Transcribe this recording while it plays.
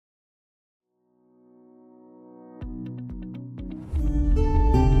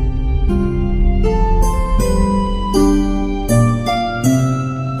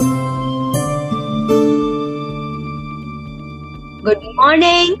Good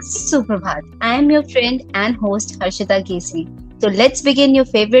morning, Suprabhat. I am your friend and host Harshita Kesri. So let's begin your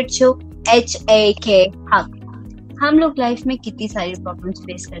favorite show, HAK हक। हम लोग life में कितनी सारी problems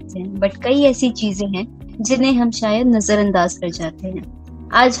face करते हैं, बट कई ऐसी चीजें हैं जिन्हें हम शायद नजरअंदाज कर जाते हैं।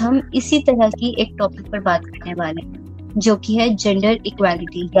 आज हम इसी तरह की एक टॉपिक पर बात करने वाले हैं, जो कि है जेंडर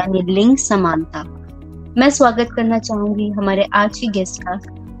इक्वालिटी यानी लिंग समानता। मैं स्वागत करना चाहूंगी हमारे आज की गेस्ट का,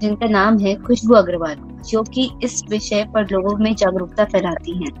 जिनका नाम है खुशबू अग्रवाल, जो कि इस विषय पर लोगों में जागरूकता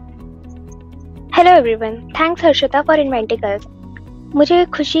फैलाती हैं। Hello everyone, thanks Harshita for inviting us. मुझे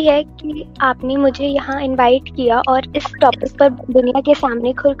खुशी है कि आपने मुझे यहाँ इनवाइट किया और इस टॉपिक पर दुनिया के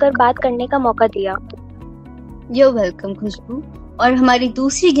सामने खुलकर बात करने का मौका दिया। You're welcome खुशबू। और हमारी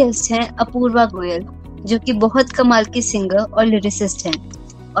दूसरी गेस्ट हैं अपूर्वा गोयल, जो कि बहुत कमाल की सिंगर और लिरिसिस्ट हैं,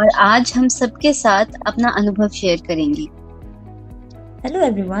 और आज हम सबके साथ अपना अनुभव शेयर करेंगी। Hello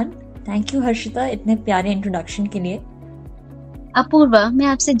everyone, thank you Harshita इतने प्यारे इंट्रोडक्शन के लिए। अपूर्वा, मैं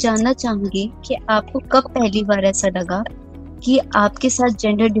आपसे जानना चाहूंगी कि आपको कब पहली बार ऐसा लगा कि आपके साथ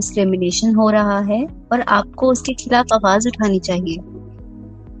जेंडर डिस्क्रिमिनेशन हो रहा है और आपको उसके खिलाफ आवाज उठानी चाहिए।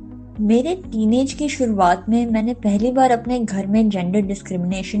 मेरे टीनेज की शुरुआत में मैंने पहली बार अपने घर में जेंडर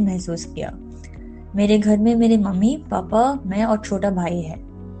डिस्क्रिमिनेशन महसूस किया। मेरे घर में मेरे मम्मी, पापा, मैं और छोटा भाई है।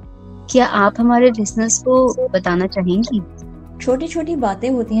 क्या आप हमारे लिसनर्स को बताना चाहेंगी? छोटी छोटी बातें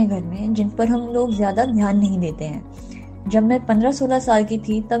होती हैं घर में जिन पर हम लोग ज्यादा ध्यान नहीं देते हैं। जब मैं 15-16 साल की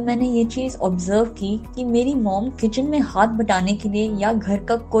थी तब मैंने ये चीज ऑब्जर्व की कि मेरी मॉम किचन में हाथ बटाने के लिए या घर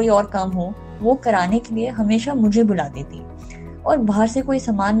का कोई और काम हो वो कराने के लिए हमेशा मुझे बुलाती थी, और बाहर से कोई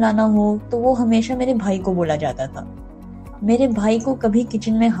सामान लाना हो तो वो हमेशा मेरे भाई को बोला जाता था। मेरे भाई को कभी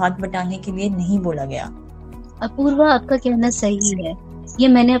किचन में हाथ बटाने के लिए नहीं बोला गया। अपूर्वा, आपका कहना सही है। ये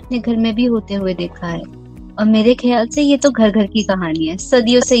मैंने अपने घर में भी होते हुए देखा है, और मेरे ख्याल से ये तो घर घर की कहानी है,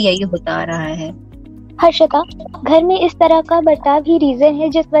 सदियों से यही होता आ रहा है। हर्षिता, घर में इस तरह का बर्ताव ही रीजन है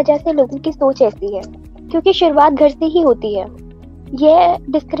जिस वजह से लोगों की सोच ऐसी है, क्योंकि शुरुआत घर से ही होती है। यह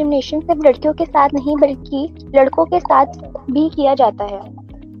डिस्क्रिमिनेशन सिर्फ लड़कियों के साथ नहीं बल्कि लड़कों के साथ भी किया जाता है,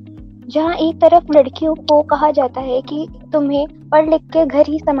 जहां एक तरफ लड़कियों को कहा जाता है कि तुम्हें पढ़ लिख के घर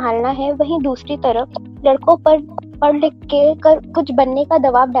ही संभालना है, वहीं दूसरी तरफ लड़कों पर पढ़ लिख के कुछ बनने का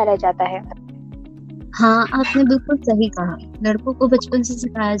दबाव डाला जाता है। हाँ, आपने बिल्कुल सही कहा। लड़कों को बचपन से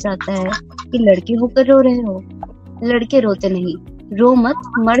सिखाया जाता है कि लड़के होकर रो रहे हो, लड़के रोते नहीं, रो मत,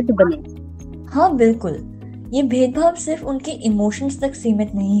 मर्द बनो। हाँ बिल्कुल, ये भेदभाव सिर्फ उनके इमोशंस तक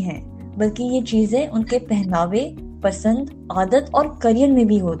सीमित नहीं है, बल्कि ये चीजें उनके पहनावे, पसंद, आदत और करियर में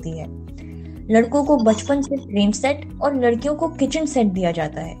भी होती है। लड़कों को बचपन से ट्रेन सेट और लड़कियों को किचन सेट दिया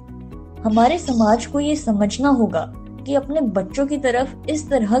जाता है। हमारे समाज को ये समझना होगा कि अपने बच्चों की तरफ इस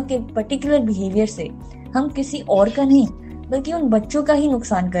तरह के पर्टिकुलर बिहेवियर से हम किसी और का नहीं बल्कि उन बच्चों का ही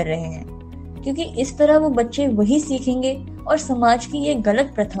नुकसान कर रहे हैं, क्योंकि इस तरह वो बच्चे वही सीखेंगे और समाज की ये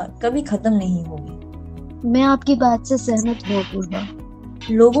गलत प्रथा कभी खत्म नहीं होगी। मैं आपकी बात से सहमत हूँ अपूर्वा।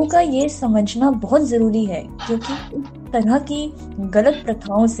 लोगों का ये समझना बहुत जरूरी है, क्योंकि इस तरह की गलत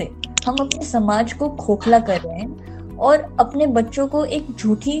प्रथाओं से हम अपने समाज को खोखला कर रहे हैं और अपने बच्चों को एक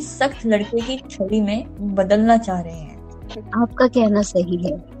झूठी सख्त लड़के की छवि में बदलना चाह रहे हैं। आपका कहना सही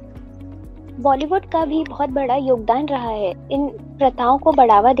है। बॉलीवुड का भी बहुत बड़ा योगदान रहा है इन प्रथाओं को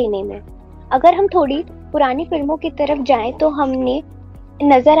बढ़ावा देने में। अगर हम थोड़ी पुरानी फिल्मों की तरफ जाएं तो हमें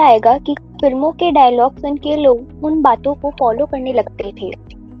नजर आएगा कि फिल्मों के डायलॉग सुन के लोग उन बातों को फॉलो करने लगते थे,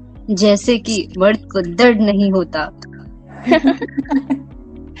 जैसे कि मर्द को दर्द नहीं होता।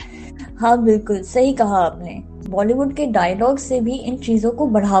 हाँ बिल्कुल सही कहा आपने। बॉलीवुड के डायलॉग से भी इन चीजों को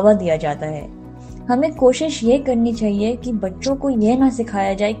बढ़ावा दिया जाता है। हमें कोशिश ये करनी चाहिए कि बच्चों को यह ना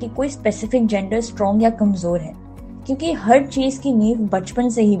सिखाया जाए कि कोई स्पेसिफिक जेंडर स्ट्रॉन्ग या कमजोर है, क्योंकि हर चीज की नींव बचपन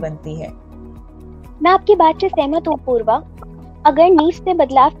से ही बनती है। मैं आपकी बात से सहमत हूँ पूर्वा। अगर नींव से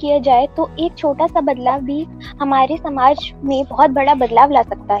बदलाव किया जाए तो एक छोटा सा बदलाव भी हमारे समाज में बहुत बड़ा बदलाव ला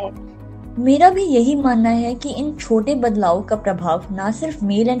सकता है। मेरा भी यही मानना है कि इन छोटे बदलाव का प्रभाव ना सिर्फ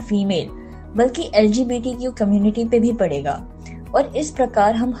मेल एंड फीमेल बल्कि LGBTQ कम्युनिटी पे भी पड़ेगा, और इस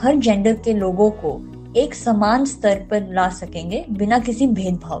प्रकार हम हर जेंडर के लोगों को एक समान स्तर पर ला सकेंगे बिना किसी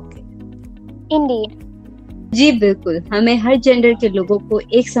भेदभाव के। इंडीड। जी बिल्कुल, हमें हर जेंडर के लोगों को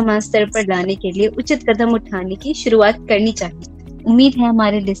एक समान स्तर पर लाने के लिए उचित कदम उठाने की शुरुआत करनी चाहिए। उम्मीद है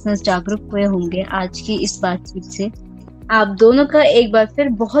हमारे लिसनर्स जागरूक हुए होंगे आज की इस बातचीत से। आप दोनों का एक बार फिर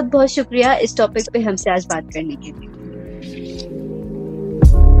बहुत बहुत शुक्रिया इस टॉपिक पे हमसे आज बात करने के लिए।